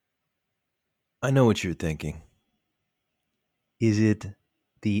I know what you're thinking. Is it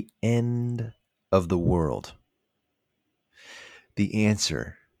the end of the world? The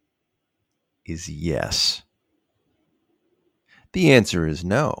answer is yes. The answer is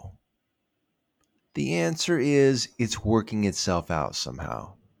no. The answer is it's working itself out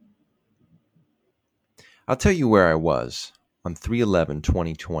somehow. I'll tell you where I was on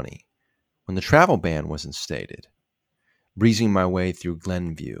 3/11/2020 when the travel ban was instated, breezing my way through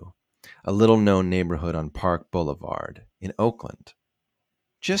Glenview, a little known neighborhood on Park Boulevard in Oakland,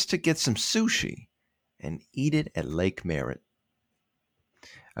 just to get some sushi and eat it at Lake Merritt.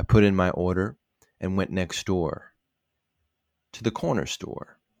 I put in my order and went next door to the corner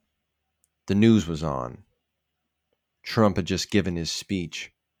store. The news was on. Trump had just given his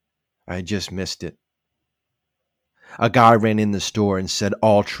speech. I had just missed it. A guy ran in the store and said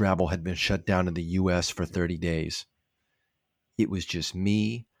all travel had been shut down in the U.S. for 30 days. It was just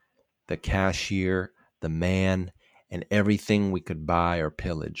me, the cashier, the man, and everything we could buy or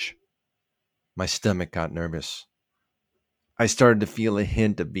pillage. My stomach got nervous. I started to feel a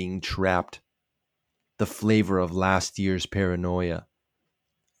hint of being trapped, the flavor of last year's paranoia.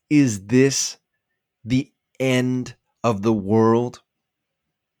 Is this the end of the world?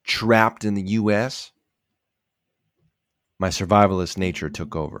 Trapped in the U.S.? My survivalist nature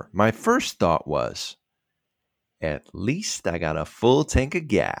took over. My first thought was, at least I got a full tank of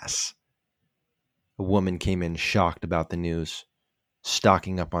gas. A woman came in shocked about the news,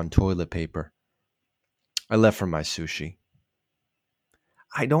 stocking up on toilet paper. I left for my sushi.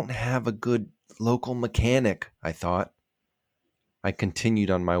 I don't have a good local mechanic, I thought. I continued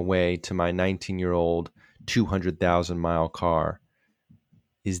on my way to my 19-year-old, 200,000-mile car.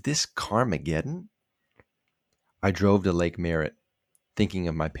 Is this Carmageddon? I drove to Lake Merritt, thinking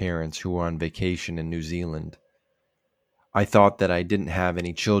of my parents who were on vacation in New Zealand. I thought that I didn't have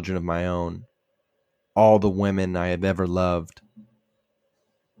any children of my own, all the women I have ever loved.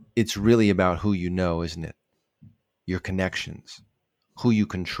 It's really about who you know, isn't it? Your connections, who you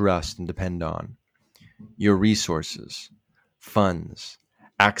can trust and depend on, your resources, funds,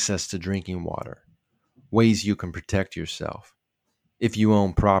 access to drinking water, ways you can protect yourself, if you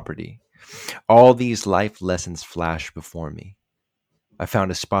own property. All these life lessons flashed before me. I found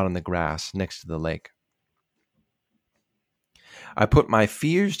a spot on the grass next to the lake. I put my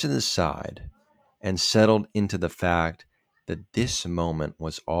fears to the side and settled into the fact that this moment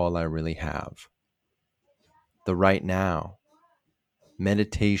was all I really have. The right now,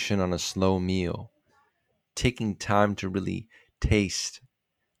 meditation on a slow meal, taking time to really taste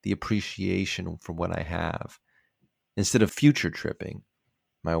the appreciation for what I have, instead of future tripping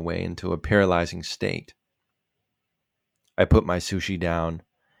my way into a paralyzing state. I put my sushi down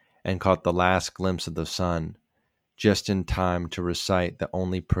and caught the last glimpse of the sun, just in time to recite the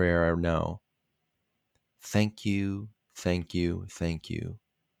only prayer I know. Thank you, thank you, thank you.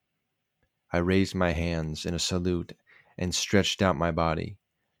 I raised my hands in a salute and stretched out my body,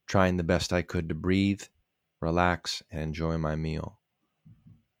 trying the best I could to breathe, relax, and enjoy my meal.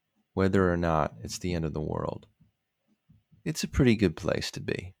 Whether or not it's the end of the world, it's a pretty good place to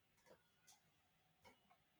be.